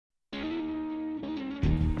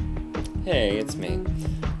Hey, it's me.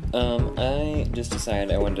 I just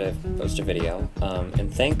decided I wanted to post a video,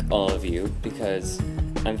 and thank all of you, because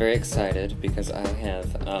I'm very excited, because I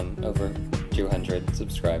have, over 200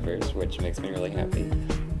 subscribers, which makes me really happy.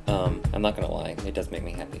 I'm not gonna lie, it does make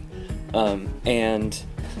me happy. And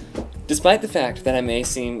despite the fact that I may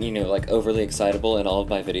seem, like, overly excitable in all of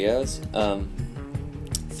my videos,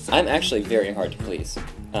 I'm actually very hard to please.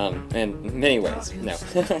 In many ways, no.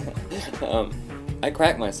 I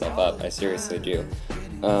crack myself up, I seriously do.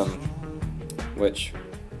 Which,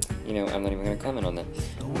 I'm not even gonna comment on that.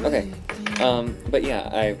 Okay, but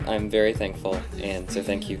yeah, I'm very thankful, and so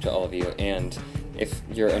thank you to all of you, and if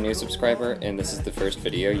you're a new subscriber and this is the first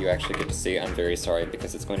video you actually get to see, I'm very sorry,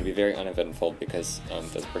 because it's going to be very uneventful, because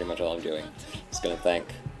that's pretty much all I'm doing. Just gonna thank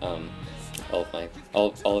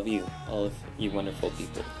all of you wonderful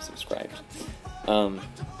people who subscribed.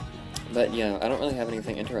 But yeah, I don't really have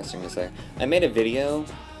anything interesting to say. I made a video,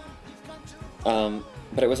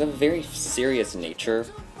 but it was of a very serious nature,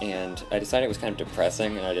 and I decided it was kind of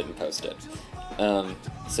depressing, and I didn't post it.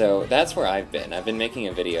 So that's where I've been. I've been making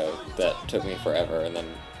a video that took me forever, and then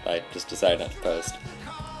I just decided not to post.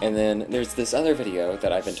 And then there's this other video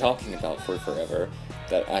that I've been talking about for forever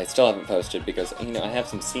that I still haven't posted because, I have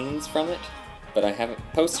some scenes from it, but I haven't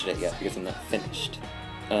posted it yet because I'm not finished.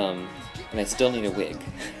 And I still need a wig.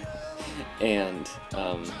 And,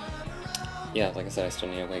 yeah, like I said, I still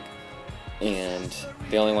need a wig. And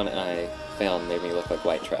the only one I found made me look like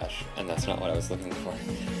white trash, and that's not what I was looking for.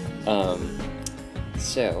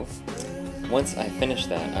 So, once I finish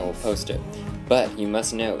that, I will post it. But you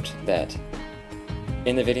must note that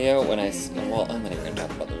in the video, well, I'm not even going to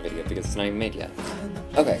talk about the video because it's not even made yet.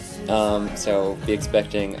 Okay, so be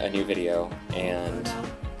expecting a new video, and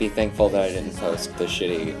be thankful that I didn't post the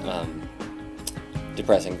shitty,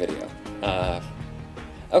 depressing video.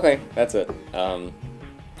 Okay, that's it.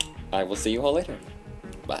 I will see you all later.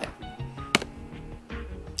 Bye.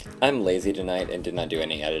 I'm lazy tonight and did not do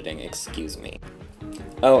any editing, excuse me.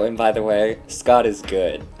 Oh, and by the way, Scott is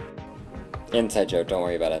good. Inside joke, don't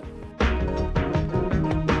worry about it.